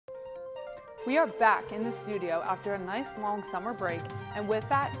We are back in the studio after a nice long summer break, and with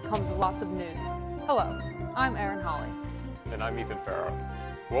that comes lots of news. Hello, I'm Erin Holly. And I'm Ethan Farrow.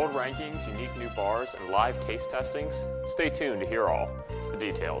 World rankings, unique new bars, and live taste testings? Stay tuned to hear all the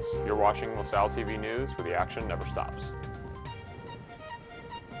details. You're watching LaSalle TV News, where the action never stops.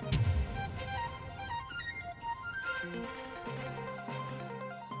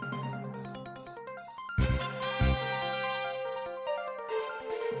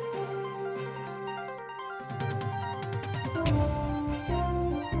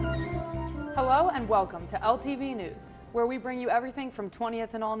 Hello and welcome to LTV News, where we bring you everything from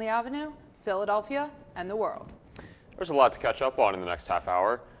 20th and Olney Avenue, Philadelphia, and the world. There's a lot to catch up on in the next half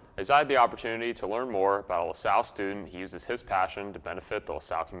hour, as I had the opportunity to learn more about a LaSalle student who uses his passion to benefit the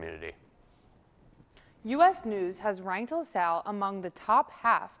LaSalle community. U.S. News has ranked LaSalle among the top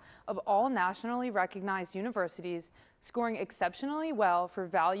half of all nationally recognized universities, scoring exceptionally well for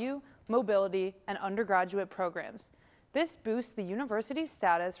value, mobility, and undergraduate programs. This boosts the university's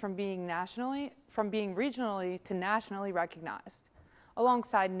status from being regionally to nationally recognized,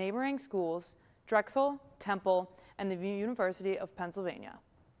 alongside neighboring schools, Drexel, Temple, and the University of Pennsylvania.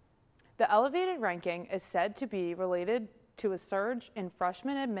 The elevated ranking is said to be related to a surge in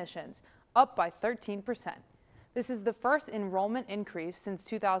freshman admissions, up by 13%. This is the first enrollment increase since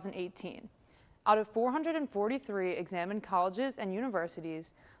 2018. Out of 443 examined colleges and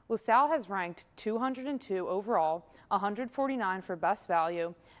universities, LaSalle has ranked 202 overall, 149 for best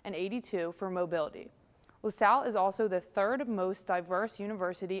value, and 82 for mobility. LaSalle is also the third most diverse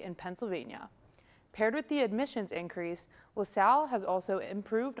university in Pennsylvania. Paired with the admissions increase, LaSalle has also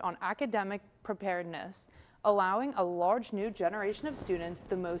improved on academic preparedness, allowing a large new generation of students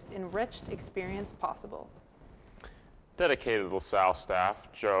the most enriched experience possible. Dedicated LaSalle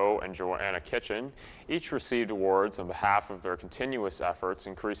staff, Joe and Joanna Kitchen, each received awards on behalf of their continuous efforts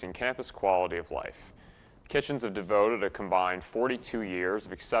increasing campus quality of life. Kitchens have devoted a combined 42 years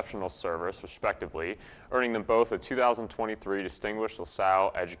of exceptional service, respectively, earning them both a 2023 Distinguished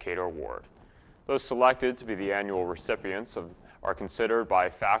LaSalle Educator Award. Those selected to be the annual recipients are considered by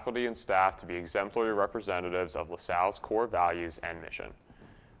faculty and staff to be exemplary representatives of LaSalle's core values and mission.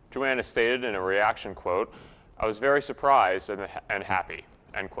 Joanna stated in a reaction quote, "I was very surprised and happy,"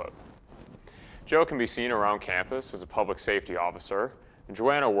 end quote. Joe can be seen around campus as a public safety officer, and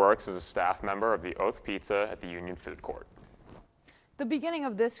Joanna works as a staff member of the Oath Pizza at the Union Food Court. The beginning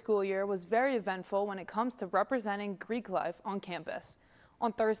of this school year was very eventful when it comes to representing Greek life on campus.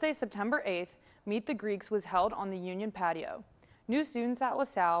 On Thursday, September 8th, Meet the Greeks was held on the Union patio. New students at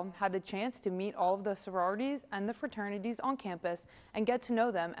LaSalle had the chance to meet all of the sororities and the fraternities on campus and get to know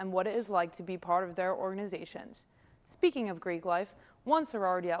them and what it is like to be part of their organizations. Speaking of Greek life, one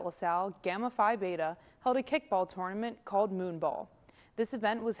sorority at LaSalle, Gamma Phi Beta, held a kickball tournament called Moonball. This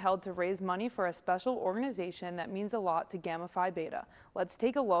event was held to raise money for a special organization that means a lot to Gamma Phi Beta. Let's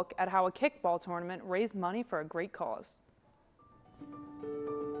take a look at how a kickball tournament raised money for a great cause.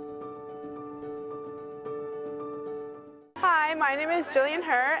 Hi, my name is Jillian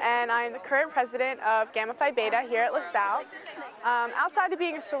Herr, and I'm the current president of Gamma Phi Beta here at LaSalle. Outside of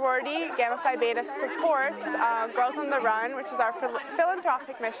being a sorority, Gamma Phi Beta supports Girls on the Run, which is our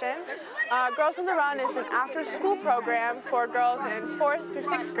philanthropic mission. Girls on the Run is an after-school program for girls in 4th through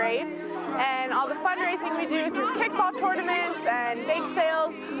 6th grade, and all the fundraising we do through kickball tournaments and bake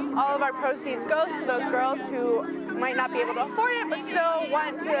sales, all of our proceeds goes to those girls who might not be able to afford it, but still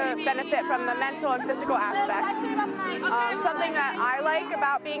want to benefit from the mental and physical aspects. Something that I like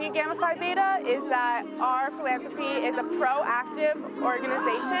about being a Gamma Phi Beta is that our philanthropy is a proactive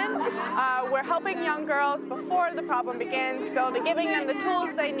organization. We're helping young girls before the problem begins, giving them the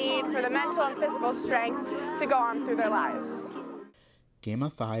tools they need for the mental and physical strength to go on through their lives. Gamma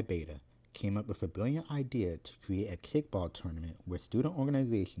Phi Beta came up with a brilliant idea to create a kickball tournament where student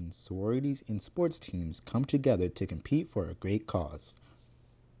organizations, sororities, and sports teams come together to compete for a great cause.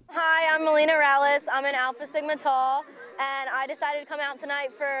 Hi, I'm Melina Rallis. I'm an Alpha Sigma Tau, and I decided to come out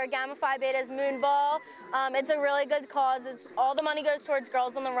tonight for Gamma Phi Beta's Moonball. It's a really good cause. All the money goes towards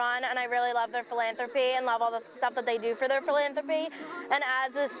Girls on the Run, and I really love their philanthropy and love all the stuff that they do for their philanthropy. And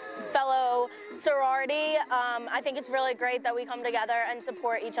as a fellow sorority, I think it's really great that we come together and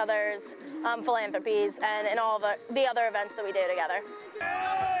support each other's philanthropies and in all the other events that we do together.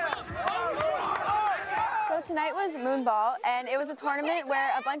 So tonight was Moonball, and it was a tournament where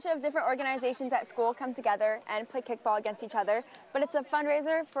a bunch of different organizations at school come together and play kickball against each other. But it's a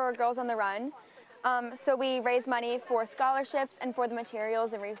fundraiser for Girls on the Run. So we raise money for scholarships and for the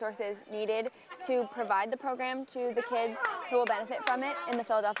materials and resources needed to provide the program to the kids who will benefit from it in the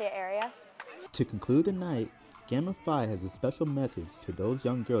Philadelphia area. To conclude the night, Gamma Phi has a special message to those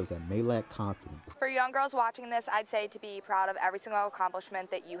young girls that may lack confidence. For young girls watching this, I'd say to be proud of every single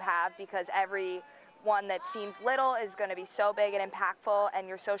accomplishment that you have, because every one that seems little is going to be so big and impactful, and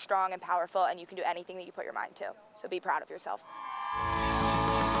you're so strong and powerful, and you can do anything that you put your mind to. So be proud of yourself.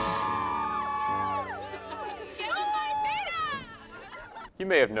 You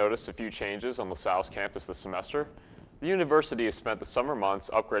may have noticed a few changes on LaSalle's campus this semester. The university has spent the summer months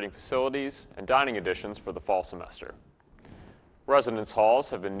upgrading facilities and dining additions for the fall semester. Residence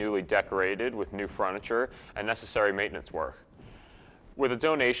halls have been newly decorated with new furniture and necessary maintenance work. With a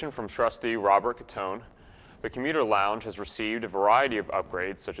donation from trustee Robert Catone, the commuter lounge has received a variety of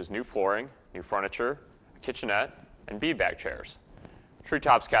upgrades such as new flooring, new furniture, a kitchenette, and beanbag chairs.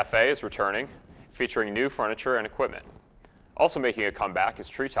 Treetops Cafe is returning, featuring new furniture and equipment. Also making a comeback is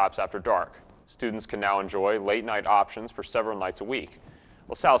Treetops After Dark. Students can now enjoy late-night options for several nights a week.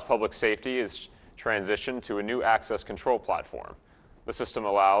 LaSalle's Public Safety is transitioned to a new access control platform. The system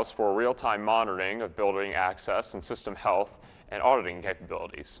allows for real-time monitoring of building access and system health and auditing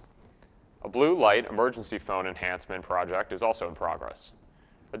capabilities. A blue light emergency phone enhancement project is also in progress.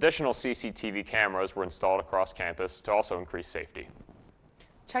 Additional CCTV cameras were installed across campus to also increase safety.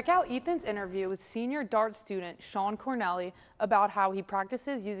 Check out Ethan's interview with senior Dart student Sean Cornelli about how he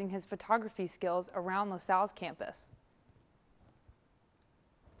practices using his photography skills around LaSalle's campus.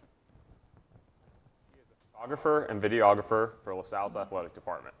 He is a photographer and videographer for LaSalle's athletic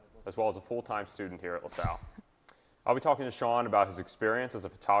department, as well as a full-time student here at LaSalle. I'll be talking to Sean about his experience as a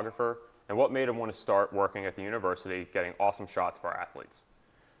photographer and what made him want to start working at the university, getting awesome shots for our athletes.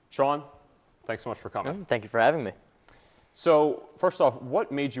 Sean, thanks so much for coming. Thank you for having me. So, first off,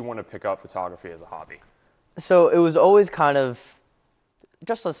 what made you want to pick up photography as a hobby? So it was always kind of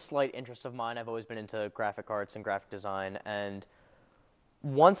just a slight interest of mine. I've always been into graphic arts and graphic design, and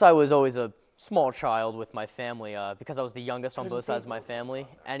once I was always a small child with my family, because I was the youngest on both sides of my family,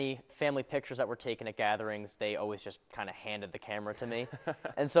 any family pictures that were taken at gatherings, they always just kind of handed the camera to me.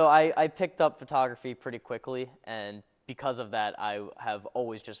 And so I picked up photography pretty quickly, and because of that, I have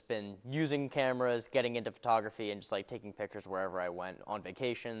always just been using cameras, getting into photography, and just like taking pictures wherever I went, on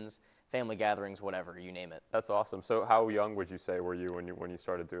vacations, family gatherings, whatever, you name it. That's awesome. So how young would you say were you when you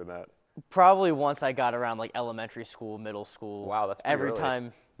started doing that? Probably once I got around like elementary school, middle school. Wow, that's pretty every early.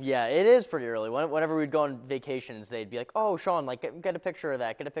 time. Yeah, it is pretty early. Whenever we'd go on vacations, they'd be like, "Oh, Sean, like get a picture of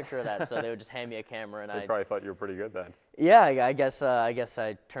that, get a picture of that." So they would just hand me a camera, and They probably thought you were pretty good then. Yeah, I guess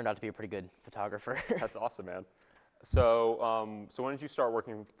I turned out to be a pretty good photographer. That's awesome, man. So, so when did you start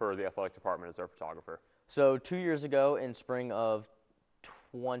working for the athletic department as their photographer? So 2 years ago, in spring of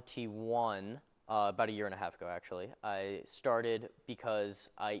 21, about a year and a half ago actually, I started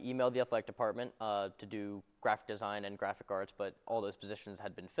because I emailed the athletic department to do graphic design and graphic arts, but all those positions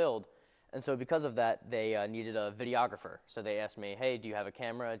had been filled. And so because of that, they needed a videographer. So they asked me, hey, do you have a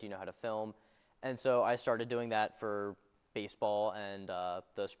camera? Do you know how to film? And so I started doing that for baseball and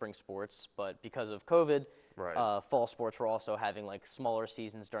the spring sports. But because of COVID, Right. Fall sports were also having like smaller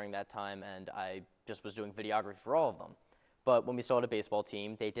seasons during that time, and I just was doing videography for all of them. But when we started a baseball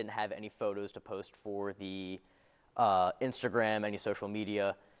team, they didn't have any photos to post for the Instagram, any social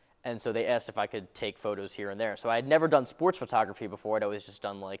media, and so they asked if I could take photos here and there. So I had never done sports photography before. I'd always just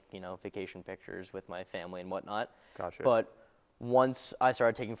done like, vacation pictures with my family and whatnot. Gotcha. But once I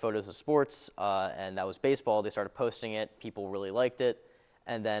started taking photos of sports, and that was baseball, they started posting it. People really liked it.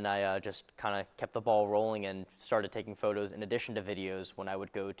 And then I just kind of kept the ball rolling and started taking photos in addition to videos when I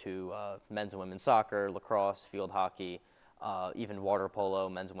would go to men's and women's soccer, lacrosse, field hockey, even water polo,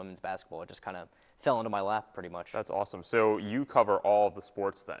 men's and women's basketball. It just kind of fell into my lap pretty much. That's awesome. So you cover all of the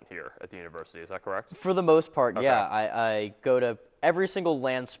sports then here at the university, is that correct? For the most part, Okay. yeah. I go to every single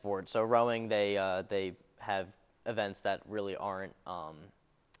land sport. So rowing, they have events that really aren't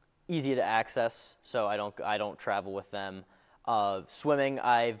easy to access, so I don't travel with them. Swimming,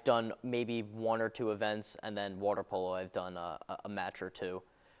 I've done maybe 1 or 2 events, and then water polo, I've done a match or 2.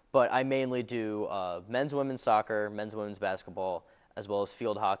 But I mainly do men's and women's soccer, men's and women's basketball, as well as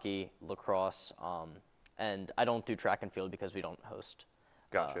field hockey, lacrosse, and I don't do track and field because we don't host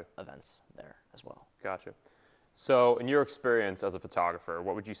Gotcha. Events there as well. Gotcha. So in your experience as a photographer,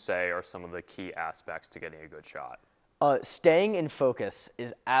 what would you say are some of the key aspects to getting a good shot? Staying in focus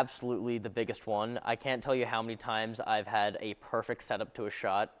is absolutely the biggest one. I can't tell you how many times I've had a perfect setup to a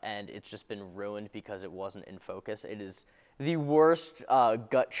shot and it's just been ruined because it wasn't in focus. It is the worst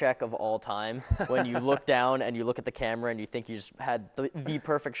gut check of all time when you look down and you look at the camera and you think you just had the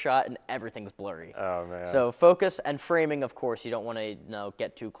perfect shot and everything's blurry. Oh, man. So focus and framing, of course, you don't want to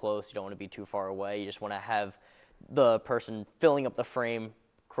get too close. You don't want to be too far away. You just want to have the person filling up the frame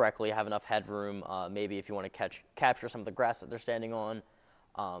correctly, have enough headroom, maybe if you want to capture some of the grass that they're standing on.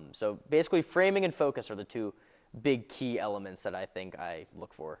 So basically framing and focus are the two big key elements that I think I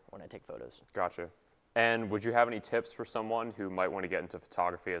look for when I take photos. Gotcha. And would you have any tips for someone who might want to get into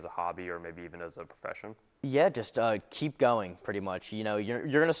photography as a hobby or maybe even as a profession? Yeah, just keep going, pretty much. You know, you're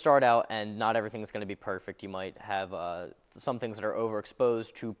going to start out and not everything's going to be perfect. You might have some things that are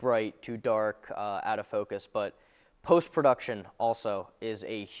overexposed, too bright, too dark, out of focus, but post-production also is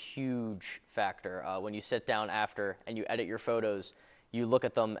a huge factor. When you sit down after and you edit your photos, you look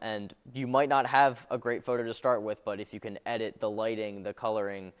at them and you might not have a great photo to start with, but if you can edit the lighting, the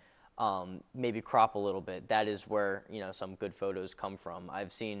coloring, maybe crop a little bit, that is where, you know, some good photos come from.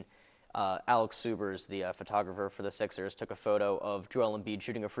 I've seen Alex Subers, the photographer for the Sixers, took a photo of Joel Embiid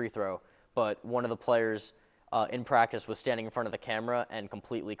shooting a free throw, but one of the players in practice was standing in front of the camera and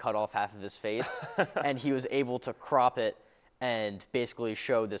completely cut off half of his face, and he was able to crop it and basically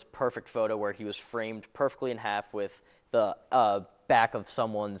show this perfect photo where he was framed perfectly in half with the back of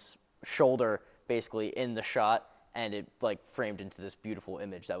someone's shoulder basically in the shot, and it like framed into this beautiful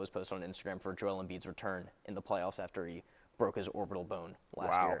image that was posted on Instagram for Joel Embiid's return in the playoffs after he broke his orbital bone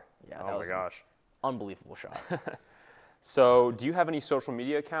last year. Yeah, that was an unbelievable shot. So do you have any social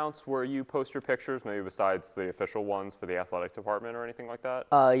media accounts where you post your pictures, maybe besides the official ones for the athletic department or anything like that?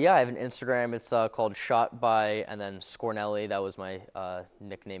 Yeah, I have an Instagram. It's called Shot by and then Scornelli. That was my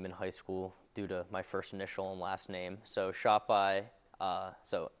nickname in high school due to my first initial and last name. So Shot by,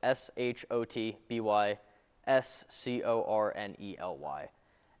 so SHOTBY SCORNELY.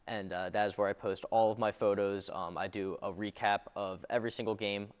 And that is where I post all of my photos. I do a recap of every single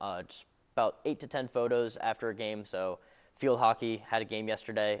game, just about 8 to 10 photos after a game. So field hockey had a game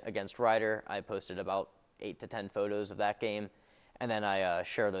yesterday against Ryder. I posted about 8 to 10 photos of that game. And then I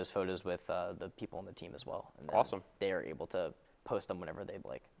share those photos with the people on the team as well. And awesome. They are able to post them whenever they'd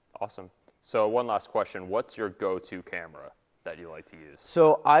like. Awesome. So one last question. What's your go-to camera that you like to use?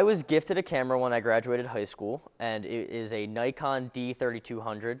 So I was gifted a camera when I graduated high school, and it is a Nikon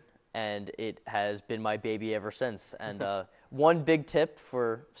D3200, and it has been my baby ever since. And one big tip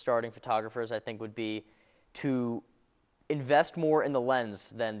for starting photographers, I think, would be to invest more in the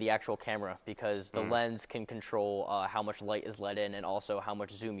lens than the actual camera, because the lens can control how much light is let in and also how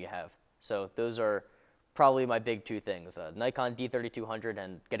much zoom you have. So those are probably my big two things, Nikon D3200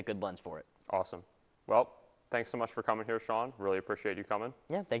 and get a good lens for it. Awesome. Well, thanks so much for coming here, Sean. Really appreciate you coming.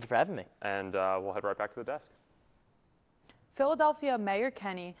 Yeah, thank you for having me. And we'll head right back to the desk. Philadelphia Mayor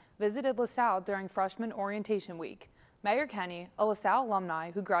Kenny visited LaSalle during freshman orientation week. Mayor Kenny, a LaSalle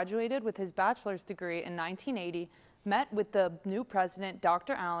alumni who graduated with his bachelor's degree in 1980, met with the new president,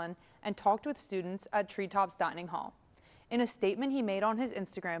 Dr. Allen, and talked with students at Treetops Dining Hall. In a statement he made on his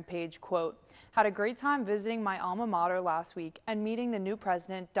Instagram page, quote, "Had a great time visiting my alma mater last week and meeting the new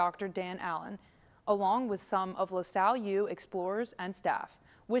president, Dr. Dan Allen, along with some of LaSalle U explorers and staff.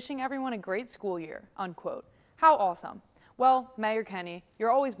 Wishing everyone a great school year," unquote. How awesome. Well, Mayor Kenny,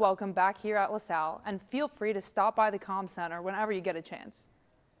 you're always welcome back here at LaSalle, and feel free to stop by the Comm Center whenever you get a chance.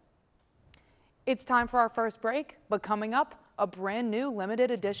 It's time for our first break, but coming up, a brand new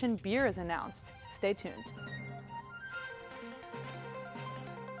limited edition beer is announced. Stay tuned.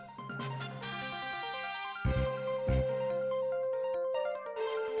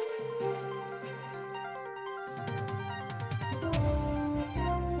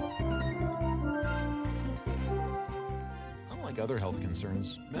 Unlike other health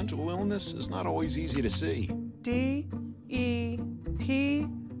concerns, mental illness is not always easy to see. D-E-P-R.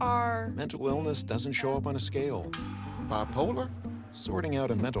 Mental illness doesn't show up on a scale. Bipolar? Sorting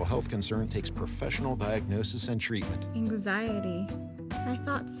out a mental health concern takes professional diagnosis and treatment. Anxiety. I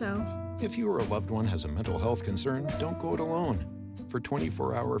thought so. If you or a loved one has a mental health concern, don't go it alone. For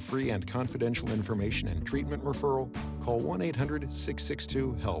 24-hour free and confidential information and treatment referral, call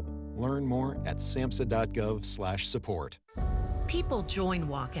 1-800-662-HELP. Learn more at samhsa.gov/support. People join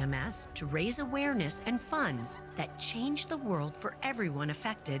Walk MS to raise awareness and funds that change the world for everyone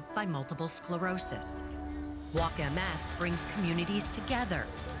affected by multiple sclerosis. Walk MS brings communities together,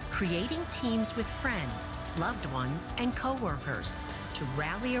 creating teams with friends, loved ones, and coworkers to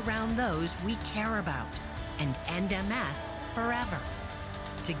rally around those we care about and end MS forever.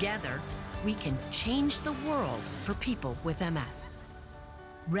 Together, we can change the world for people with MS.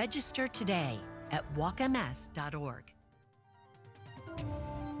 Register today at walkms.org.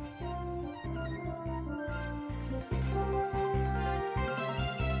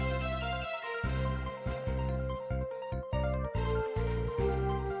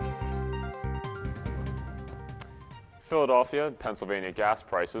 Philadelphia and Pennsylvania gas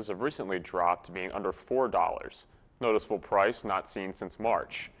prices have recently dropped to being under $4. noticeable price not seen since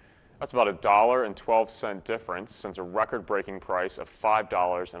March. That's about $1.12 difference since a record-breaking price of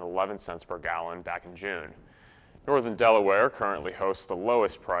 $5.11 per gallon back in June. Northern Delaware currently hosts the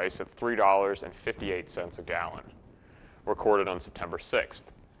lowest price at $3.58 a gallon, recorded on September 6th.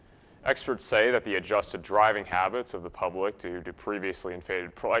 Experts say that the adjusted driving habits of the public due to previously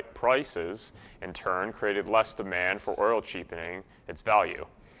inflated prices, in turn, created less demand for oil, cheapening its value.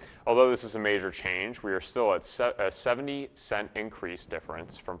 Although this is a major change, we are still at a 70-cent increase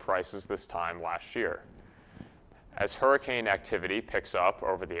difference from prices this time last year. As hurricane activity picks up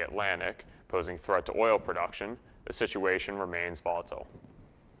over the Atlantic, posing threat to oil production, the situation remains volatile.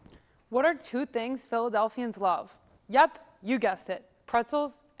 What are two things Philadelphians love? Yep, you guessed it,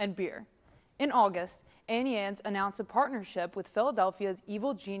 pretzels and beer. In August, Annie Ann's announced a partnership with Philadelphia's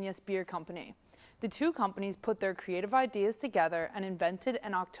Evil Genius Beer Company. The two companies put their creative ideas together and invented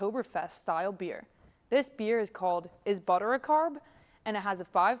an Oktoberfest-style beer. This beer is called Is Butter a Carb? And it has a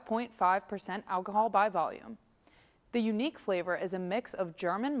 5.5% alcohol by volume. The unique flavor is a mix of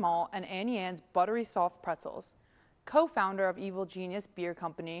German malt and Annie Ann's buttery soft pretzels. Co-founder of Evil Genius Beer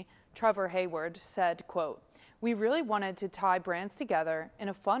Company, Trevor Hayward, said, quote, "We really wanted to tie brands together in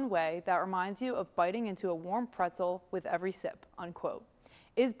a fun way that reminds you of biting into a warm pretzel with every sip," unquote.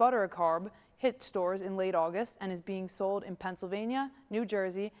 Is Butter a Carb hit stores in late August and is being sold in Pennsylvania, New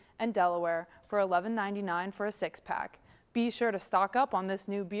Jersey, and Delaware for $11.99 for a six-pack. Be sure to stock up on this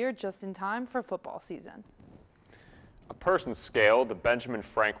new beer just in time for football season. A person scaled the Benjamin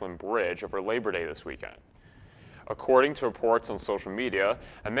Franklin Bridge over Labor Day this weekend. According to reports on social media,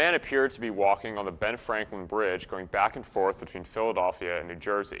 a man appeared to be walking on the Ben Franklin Bridge going back and forth between Philadelphia and New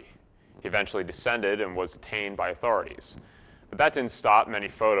Jersey. He eventually descended and was detained by authorities. But that didn't stop many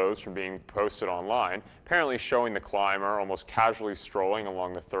photos from being posted online, apparently showing the climber almost casually strolling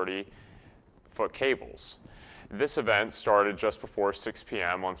along the 30-foot cables. This event started just before 6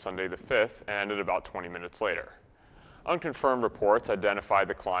 p.m. on Sunday the 5th and ended about 20 minutes later. Unconfirmed reports identified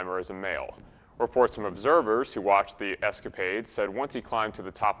the climber as a male. Reports from observers who watched the escapade said once he climbed to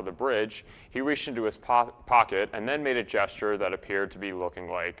the top of the bridge, he reached into his pocket and then made a gesture that appeared to be looking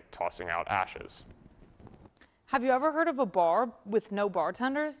like tossing out ashes. Have you ever heard of a bar with no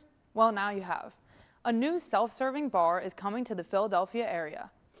bartenders? Well, now you have. A new self-serving bar is coming to the Philadelphia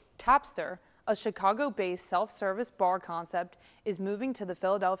area. Tapster, a Chicago-based self-service bar concept, is moving to the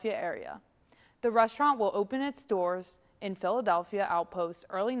Philadelphia area. The restaurant will open its doors in Philadelphia Outpost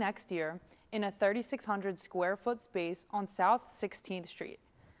early next year in a 3,600 square foot space on South 16th Street.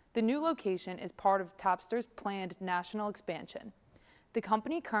 The new location is part of Tapster's planned national expansion. The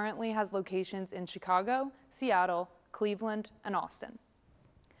company currently has locations in Chicago, Seattle, Cleveland, and Austin.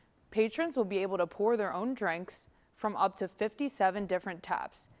 Patrons will be able to pour their own drinks from up to 57 different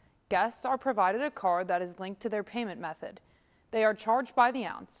taps. Guests are provided a card that is linked to their payment method. They are charged by the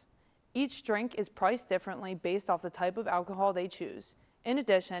ounce. Each drink is priced differently based off the type of alcohol they choose. In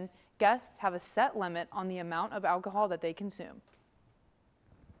addition, guests have a set limit on the amount of alcohol that they consume.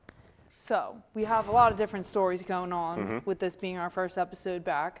 So, we have a lot of different stories going on with this being our first episode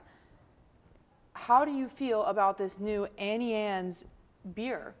back. How do you feel about this new Annie Ann's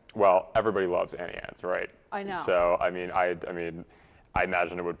beer? Well, everybody loves Annie Ann's, right? I know. So, I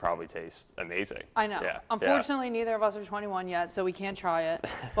imagine it would probably taste amazing. I know. Yeah. Unfortunately, neither of us are 21 yet, so we can't try it.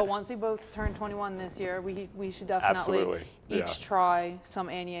 But once we both turn 21 this year, we should definitely each try some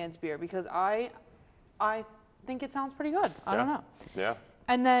Annie Ann's beer because I think it sounds pretty good. I don't know. Yeah.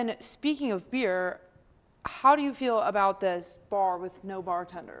 And then speaking of beer, how do you feel about this bar with no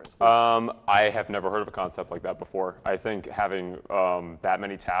bartenders? I have never heard of a concept like that before. I think having that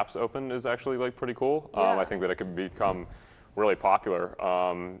many taps open is actually like pretty cool. I think that it could become really popular.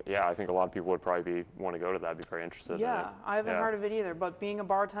 I think a lot of people would probably want to go to that, be very interested in it. I haven't heard of it either, but being a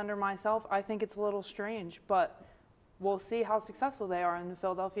bartender myself, I think it's a little strange, but we'll see how successful they are in the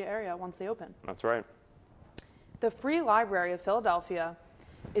Philadelphia area once they open. That's right. The Free Library of Philadelphia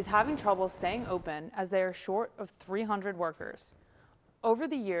is having trouble staying open as they are short of 300 workers. Over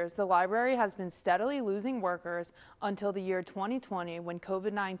the years, the library has been steadily losing workers until the year 2020 when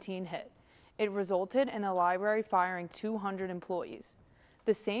COVID-19 hit. It resulted in the library firing 200 employees.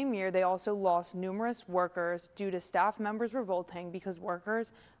 The same year, they also lost numerous workers due to staff members revolting because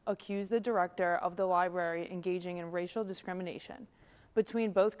workers accused the director of the library engaging in racial discrimination.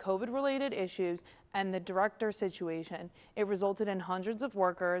 Between both COVID-related issues and the director situation, it resulted in hundreds of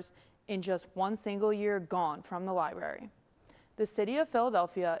workers in just one single year gone from the library. The city of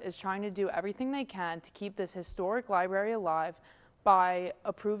Philadelphia is trying to do everything they can to keep this historic library alive by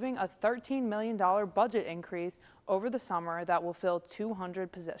approving a $13 million budget increase over the summer that will fill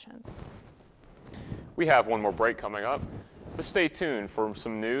 200 positions. We have one more break coming up, but stay tuned for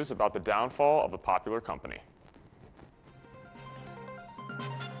some news about the downfall of a popular company.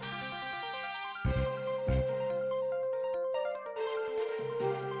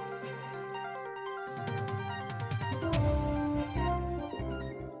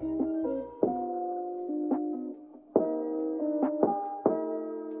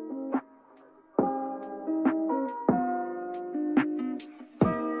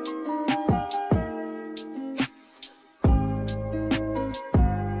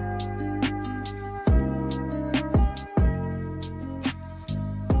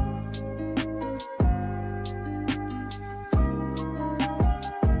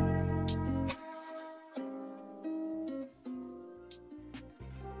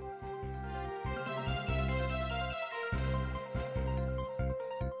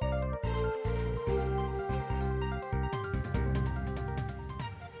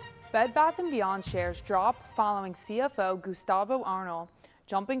 Bed Bath & Beyond shares drop following CFO Gustavo Arnal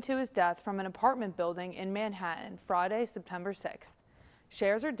jumping to his death from an apartment building in Manhattan Friday, September 6th.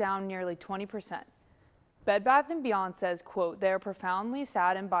 Shares are down nearly 20%. Bed Bath & Beyond says, quote, they are profoundly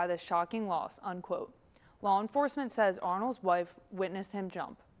saddened by this shocking loss, unquote. Law enforcement says Arnal's wife witnessed him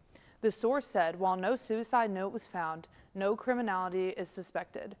jump. The source said, while no suicide note was found, no criminality is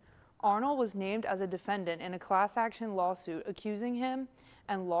suspected. Arnal was named as a defendant in a class action lawsuit accusing him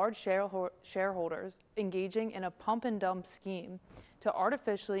and large shareholders engaging in a pump and dump scheme to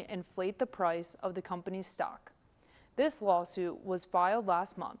artificially inflate the price of the company's stock. This lawsuit was filed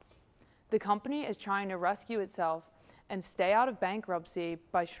last month. The company is trying to rescue itself and stay out of bankruptcy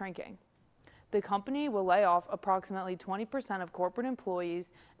by shrinking. The company will lay off approximately 20% of corporate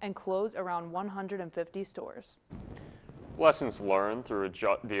employees and close around 150 stores. Lessons learned through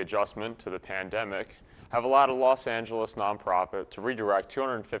the adjustment to the pandemic have allowed a Los Angeles nonprofit to redirect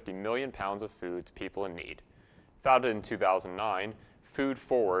 250 million pounds of food to people in need. Founded in 2009, Food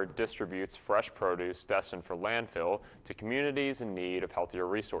Forward distributes fresh produce destined for landfill to communities in need of healthier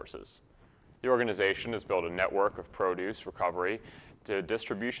resources. The organization has built a network of produce recovery to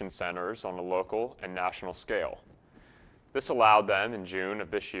distribution centers on a local and national scale. This allowed them in June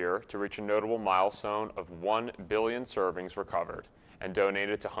of this year to reach a notable milestone of 1 billion servings recovered and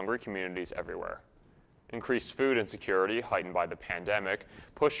donated to hungry communities everywhere. Increased food insecurity, heightened by the pandemic,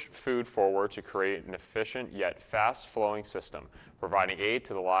 pushed Food Forward to create an efficient yet fast-flowing system, providing aid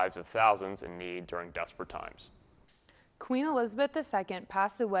to the lives of thousands in need during desperate times. Queen Elizabeth II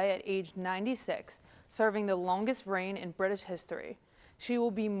passed away at age 96, serving the longest reign in British history. She will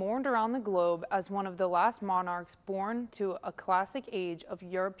be mourned around the globe as one of the last monarchs born to a classic age of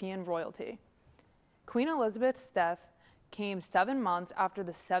European royalty. Queen Elizabeth's death came 7 months after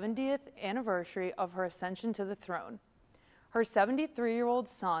the 70th anniversary of her ascension to the throne. Her 73-year-old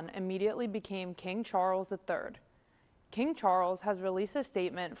son immediately became King Charles III. King Charles has released a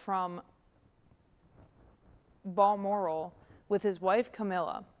statement from Balmoral with his wife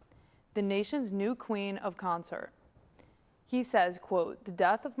Camilla, the nation's new queen of consort. He says, quote, the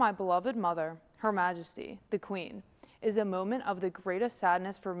death of my beloved mother, Her Majesty, the Queen, is a moment of the greatest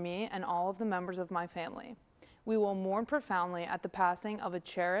sadness for me and all of the members of my family. We will mourn profoundly at the passing of a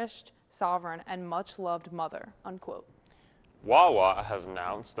cherished sovereign and much-loved mother, unquote. Wawa has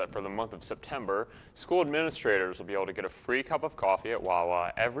announced that for the month of September, school administrators will be able to get a free cup of coffee at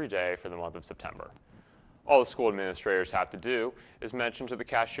Wawa every day for the month of September. All the school administrators have to do is mention to the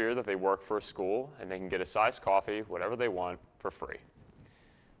cashier that they work for a school and they can get a sized coffee, whatever they want, for free.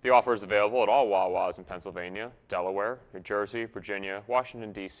 The offer is available at all Wawas in Pennsylvania, Delaware, New Jersey, Virginia,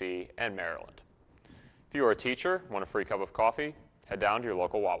 Washington, D.C., and Maryland. If you are a teacher, want a free cup of coffee, head down to your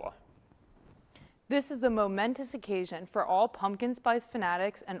local Wawa. This is a momentous occasion for all pumpkin spice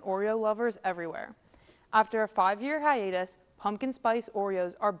fanatics and Oreo lovers everywhere. After a 5-year hiatus, pumpkin spice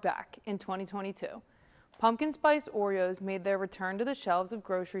Oreos are back in 2022. Pumpkin spice Oreos made their return to the shelves of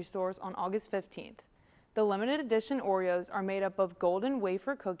grocery stores on August 15th. The limited edition Oreos are made up of golden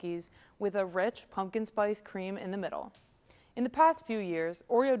wafer cookies with a rich pumpkin spice cream in the middle. In the past few years,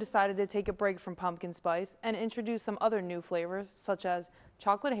 Oreo decided to take a break from pumpkin spice and introduce some other new flavors such as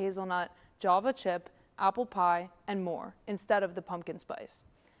chocolate hazelnut, Java chip, apple pie, and more instead of the pumpkin spice.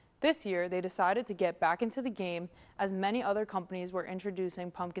 This year, they decided to get back into the game as many other companies were introducing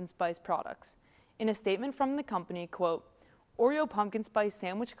pumpkin spice products. In a statement from the company, quote, Oreo pumpkin spice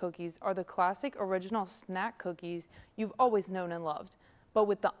sandwich cookies are the classic original snack cookies you've always known and loved, but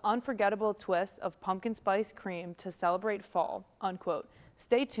with the unforgettable twist of pumpkin spice cream to celebrate fall, unquote.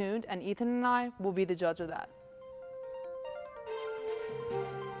 Stay tuned, and Ethan and I will be the judge of that.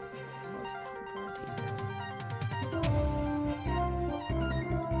 It's almost time for our taste test.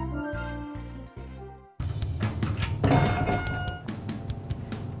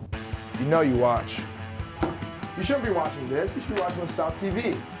 You know you watch. You shouldn't be watching this. You should be watching LaSalle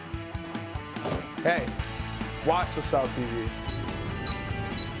TV. Hey, watch LaSalle TV.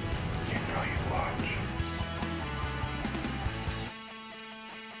 You know you watch.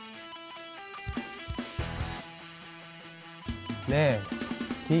 Man,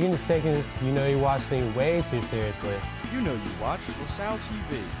 Keegan is taking this you know you watch thing way too seriously. You know you watch LaSalle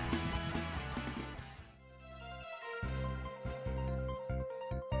TV.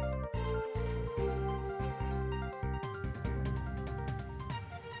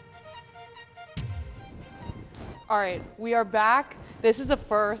 All right, we are back. This is a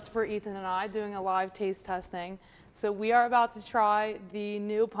first for Ethan and I, doing a live taste testing. So we are about to try the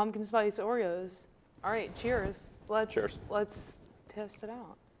new pumpkin spice Oreos. All right, cheers. Let's test it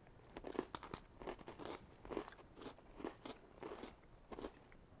out.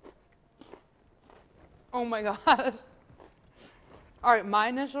 Oh my gosh. All right, my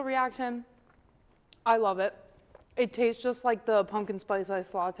initial reaction, I love it. It tastes just like the pumpkin spice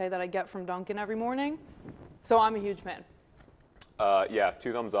iced latte that I get from Dunkin' every morning. So I'm a huge fan. Yeah,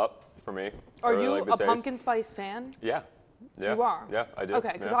 2 thumbs up for me. Are really you like the a taste. pumpkin spice fan? Yeah. Yeah. You are? Yeah, I do.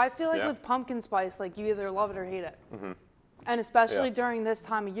 Okay, because yeah. I feel like yeah. with pumpkin spice, like you either love it or hate it. And especially Yeah. during this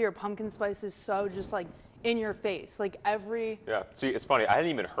time of year, pumpkin spice is so just like in your face. Like every, Yeah. See, it's funny. I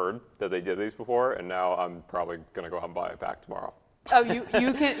hadn't even heard that they did these before, and now I'm probably gonna go out and buy it back tomorrow. oh, you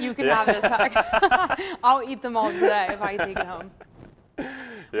can have this back. I'll eat them all today if I take it home.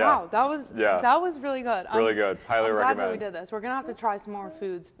 Yeah. Wow, that was really good. Really good. Highly I'm recommend. glad that we did this. We're gonna have to try some more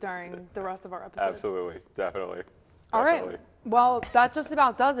foods during the rest of our episode. Absolutely. Definitely. All right. Definitely. Well, that just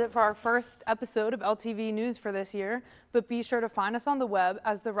about does it for our first episode of LTV News for this year. But be sure to find us on the web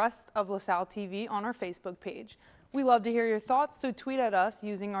as the rest of LaSalle TV on our Facebook page. We love to hear your thoughts, so tweet at us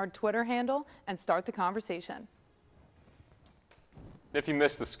using our Twitter handle and start the conversation. If you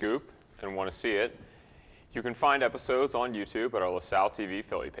missed the scoop and want to see it, you can find episodes on YouTube at our LaSalle TV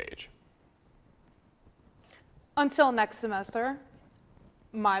Philly page. Until next semester,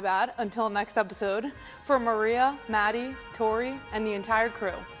 until next episode, for Maria, Maddie, Tori, and the entire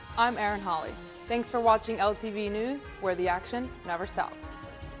crew, I'm Erin Holly. Thanks for watching LTV News, where the action never stops.